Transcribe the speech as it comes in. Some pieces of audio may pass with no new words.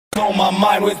on my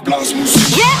mind with blanche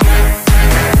musique.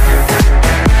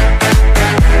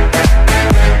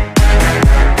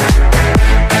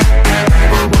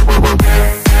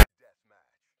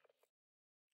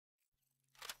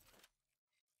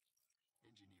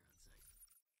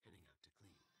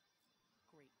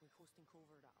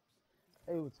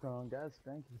 Hey, what's going on, guys?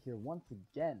 Grankid here once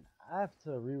again. I have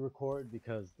to re-record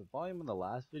because the volume in the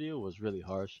last video was really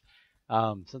harsh.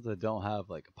 Since I don't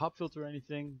have like a pop filter or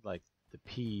anything, like the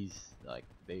P's, like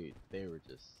they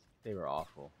were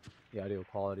awful. The audio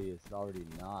quality is already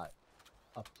not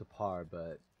up to par,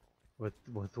 but with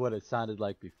what it sounded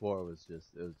like before, it was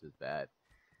just bad.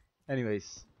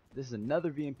 Anyways, this is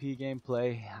another VMP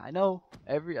gameplay. I know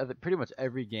pretty much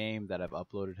every game that I've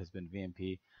uploaded has been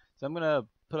VMP, so I'm gonna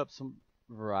put up some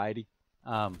variety.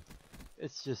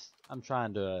 It's just I'm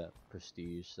trying to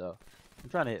prestige, so I'm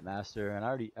trying to hit master, and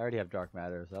I already have dark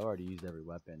matter, so I've already used every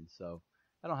weapon. So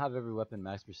I don't have every weapon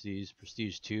max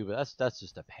prestige 2, but that's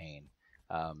just a pain.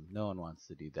 No one wants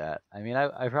to do that. I mean,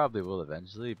 I probably will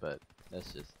eventually, but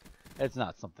it's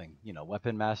not something, you know,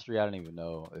 weapon mastery. I don't even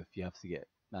know if you have to get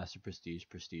master prestige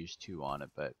 2 on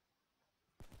it, but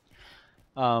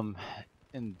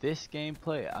in this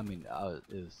gameplay, I mean, I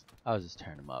was just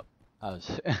tearing them up.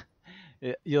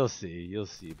 You'll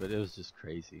see, but it was just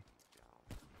crazy.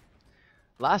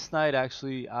 Last night,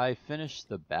 actually, I finished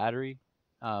the battery.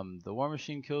 The war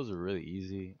machine kills are really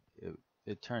easy.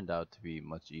 It turned out to be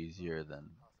much easier than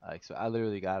so I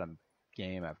literally got them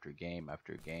game after game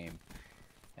after game,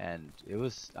 and it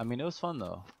was fun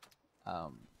though.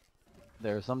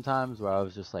 There are some times where I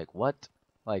was just like, what?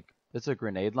 Like, it's a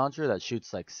grenade launcher that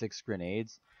shoots like 6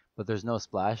 grenades, but there's no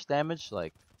splash damage.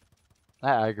 Like,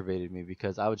 that aggravated me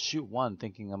because I would shoot one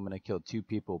thinking I'm gonna kill 2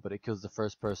 people, but it kills the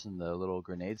first person the little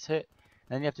grenades hit,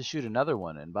 and then you have to shoot another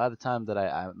one, and by the time that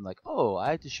I'm like, oh,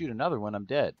 I have to shoot another one, I'm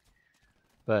dead.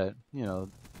 But you know,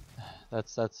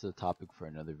 that's a topic for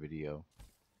another video.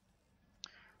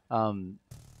 I'm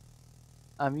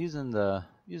using the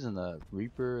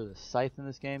Reaper, the scythe in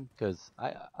this game because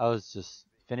I was just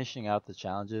finishing out the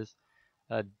challenges.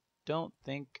 I don't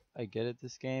think I get it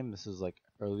this game. This is like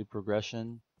early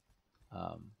progression.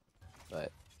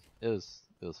 But it was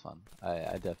fun.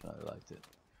 I definitely liked it.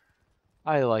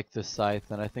 I like this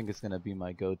scythe, and I think it's gonna be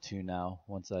my go-to now.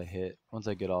 Once I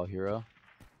get all hero.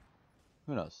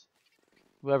 Who knows?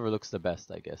 Whoever looks the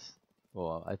best, I guess.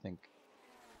 Well, I think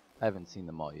I haven't seen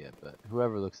them all yet, but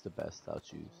whoever looks the best, I'll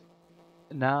choose.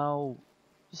 Now,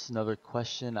 just another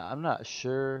question. I'm not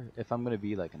sure if I'm gonna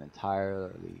be like an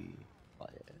entirely,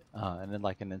 and then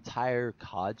like an entire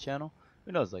COD channel.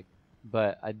 Who knows? Like.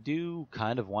 But I do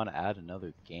kind of want to add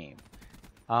another game.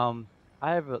 There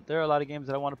are a lot of games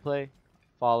that I want to play.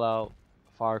 Fallout,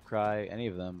 Far Cry, any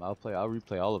of them. I'll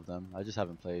replay all of them. I just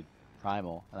haven't played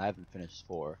Primal, and I haven't finished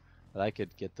 4. But I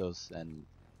could get those and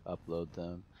upload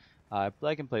them. I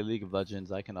can play League of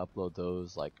Legends. I can upload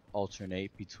those, like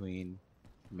alternate between,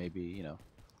 maybe, you know,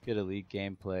 get a League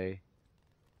gameplay,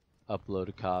 upload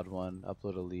a COD one,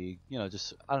 upload a League. You know,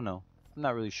 just I don't know. I'm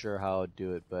not really sure how I'd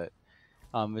do it, but.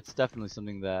 It's definitely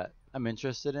something that I'm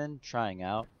interested in trying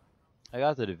out. I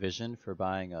got the Division for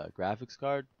buying a graphics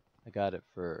card. I got it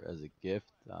as a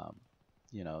gift,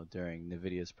 you know, during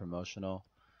NVIDIA's promotional.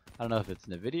 I don't know if it's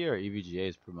NVIDIA or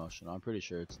EVGA's promotional. I'm pretty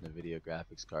sure it's NVIDIA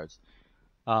graphics cards.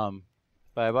 But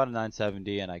I bought a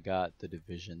 970 and I got the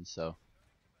Division, so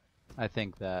I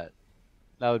think that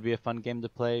would be a fun game to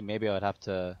play. Maybe I'd have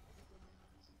to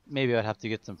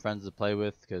get some friends to play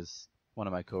with, because one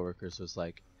of my coworkers was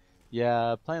like,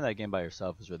 yeah, playing that game by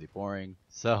yourself is really boring,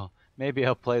 so maybe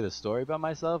I'll play the story by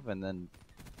myself and then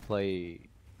play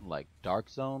like Dark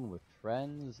Zone with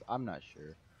friends. I'm not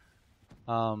sure.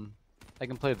 I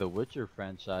can play the Witcher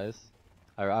franchise.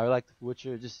 I like the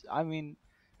Witcher. I mean,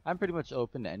 I'm pretty much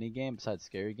open to any game besides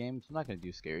scary games. I'm not gonna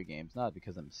do scary games, not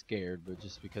because I'm scared, but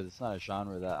just because it's not a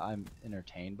genre that I'm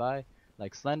entertained by.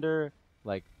 Like Slender,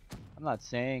 like I'm not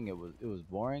saying it was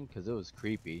boring, because it was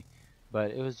creepy,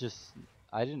 but it was just.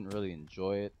 I didn't really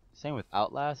enjoy it. Same with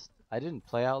Outlast. I didn't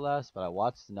play Outlast, but I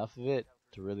watched enough of it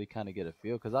to really kind of get a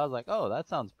feel, because I was like, oh, that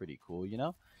sounds pretty cool, you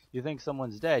know? You think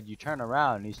someone's dead, you turn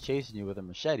around and he's chasing you with a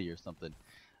machete or something.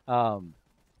 You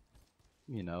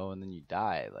know, and then you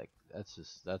die. Like, that's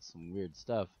some weird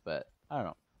stuff, but I don't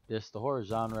know. Just the horror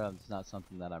genre is not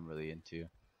something that I'm really into.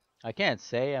 I can't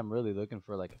say I'm really looking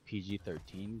for like a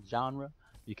PG-13 genre,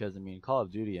 because I mean, Call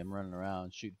of Duty, I'm running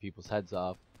around shooting people's heads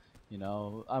off. You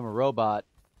know, I'm a robot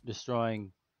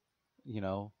destroying, you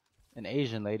know, an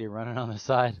Asian lady running on the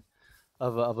side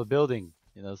of a building.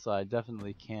 You know, so I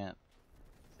definitely can't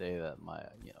say that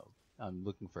I'm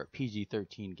looking for a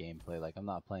PG-13 gameplay. Like, I'm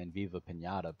not playing Viva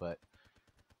Pinata, but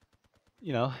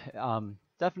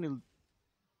definitely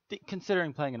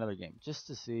considering playing another game just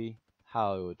to see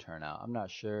how it would turn out. I'm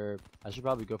not sure. I should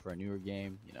probably go for a newer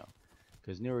game,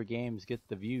 because newer games get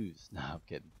the views. No, I'm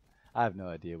kidding. I have no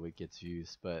idea what gets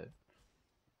views, but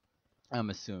I'm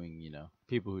assuming,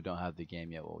 people who don't have the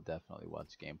game yet will definitely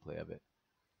watch gameplay of it.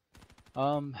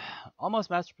 Um, almost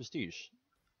Master Prestige.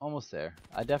 Almost there.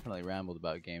 I definitely rambled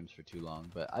about games for too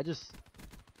long, but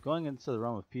going into the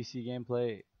realm of PC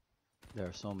gameplay, there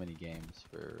are so many games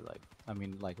for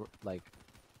like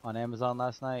on Amazon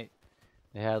last night,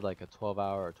 they had like a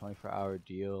 12-hour or 24-hour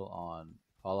deal on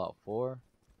Fallout 4.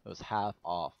 It was half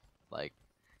off. Like,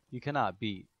 you cannot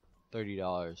beat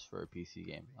 $30 for a PC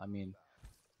game. I mean,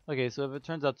 okay, so if it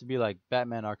turns out to be like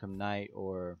Batman Arkham Knight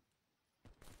or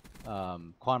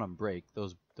Quantum Break,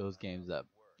 those games that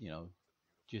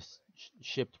just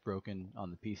shipped broken on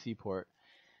the PC port,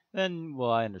 then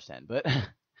well, I understand. But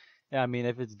yeah, I mean,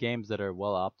 if it's games that are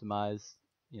well optimized,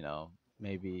 you know,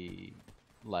 maybe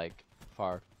like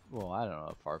Far, well, I don't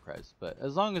know if Far Cry's, but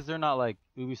as long as they're not like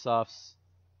Ubisoft's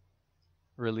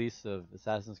release of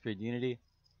Assassin's Creed Unity,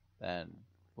 then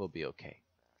we'll be okay.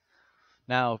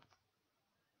 Now,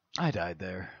 I died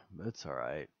there, but it's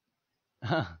alright.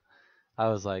 I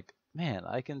was like, man,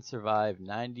 I can survive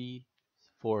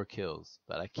 94 kills,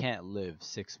 but I can't live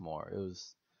 6 more.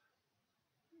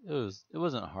 It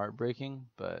wasn't heartbreaking,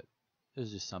 but it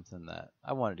was just something that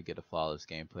I wanted to get a flawless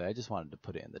gameplay. I just wanted to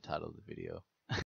put it in the title of the video.